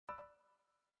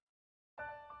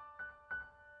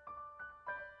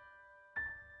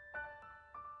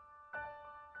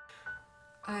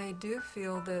I do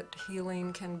feel that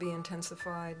healing can be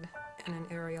intensified in an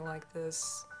area like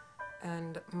this,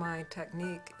 and my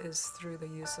technique is through the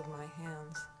use of my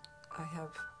hands.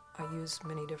 I use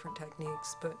many different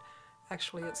techniques, but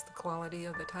actually it's the quality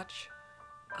of the touch,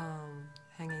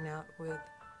 hanging out with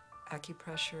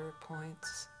acupressure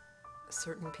points.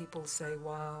 Certain people say,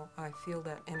 wow, I feel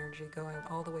that energy going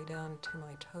all the way down to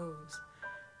my toes.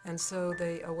 And so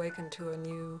they awaken to a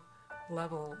new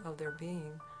level of their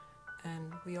being.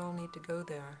 And we all need to go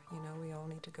there, we all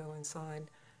need to go inside.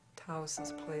 Taos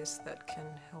is a place that can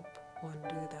help one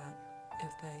do that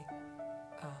if they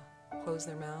close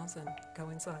their mouths and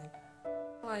go inside.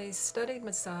 I studied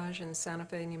massage in Santa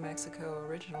Fe, New Mexico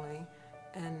originally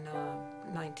in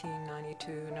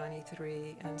 1992,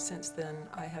 93, and since then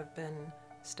I have been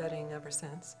studying ever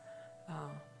since.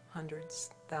 Hundreds,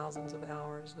 thousands of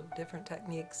hours of different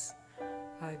techniques.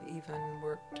 I've even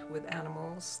worked with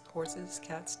animals, horses,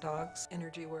 cats, dogs,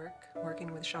 energy work,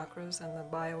 working with chakras and the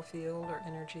biofield or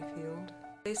energy field.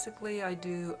 Basically, I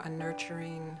do a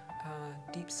nurturing,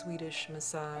 deep Swedish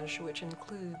massage, which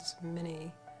includes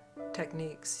many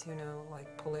techniques,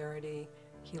 like polarity,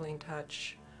 healing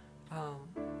touch.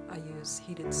 I use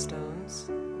heated stones,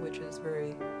 which is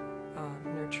very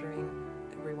nurturing.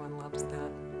 Everyone loves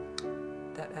that.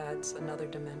 That adds another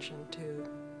dimension to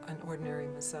an ordinary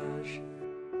massage.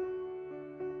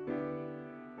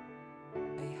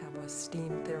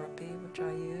 Steam therapy, which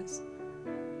I use.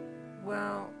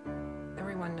 Well,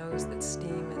 everyone knows that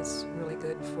steam is really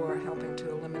good for helping to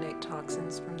eliminate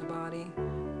toxins from the body.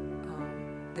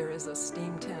 There is a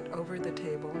steam tent over the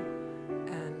table,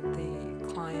 and the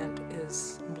client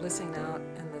is blissing out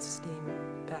in the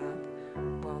steam bath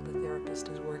while the therapist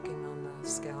is working on the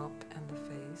scalp and the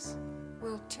face.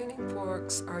 Well, tuning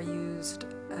forks are used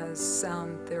as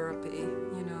sound therapy.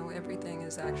 Everything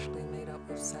is actually made up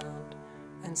of sound.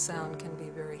 And sound can be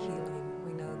very healing.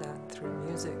 We know that through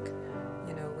music.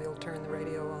 We'll turn the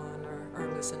radio on or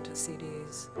listen to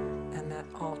CDs, and that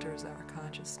alters our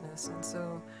consciousness. And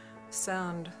so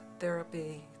sound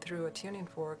therapy through a tuning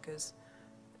fork is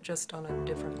just on a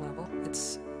different level.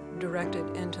 It's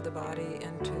directed into the body,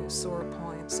 into sore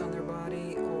points on their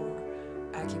body or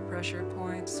acupressure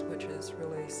points, which is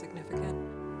really significant.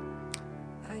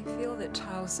 I feel that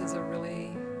Taos is a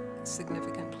really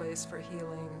significant place for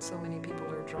healing. So many people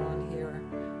are drawn here,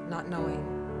 not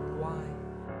knowing why.